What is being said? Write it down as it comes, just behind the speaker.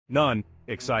None.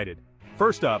 Excited.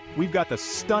 First up, we've got the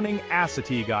stunning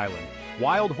Assateague Island.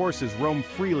 Wild horses roam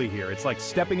freely here, it's like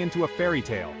stepping into a fairy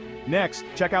tale. Next,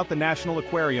 check out the National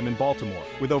Aquarium in Baltimore.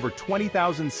 With over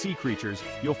 20,000 sea creatures,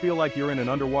 you'll feel like you're in an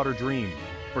underwater dream.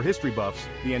 For history buffs,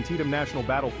 the Antietam National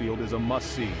Battlefield is a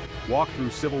must-see. Walk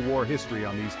through Civil War history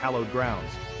on these hallowed grounds.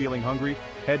 Feeling hungry?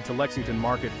 Head to Lexington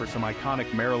Market for some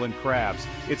iconic Maryland crabs.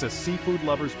 It's a seafood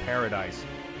lover's paradise.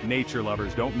 Nature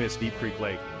lovers, don't miss Deep Creek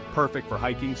Lake. Perfect for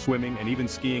hiking, swimming, and even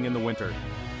skiing in the winter.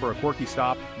 For a quirky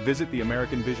stop, visit the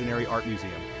American Visionary Art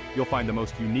Museum. You'll find the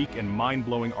most unique and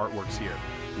mind-blowing artworks here.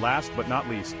 Last but not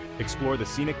least, explore the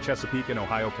scenic Chesapeake and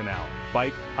Ohio Canal.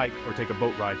 Bike, hike, or take a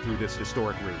boat ride through this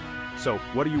historic route. So,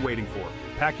 what are you waiting for?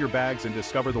 Pack your bags and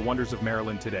discover the wonders of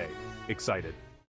Maryland today. Excited.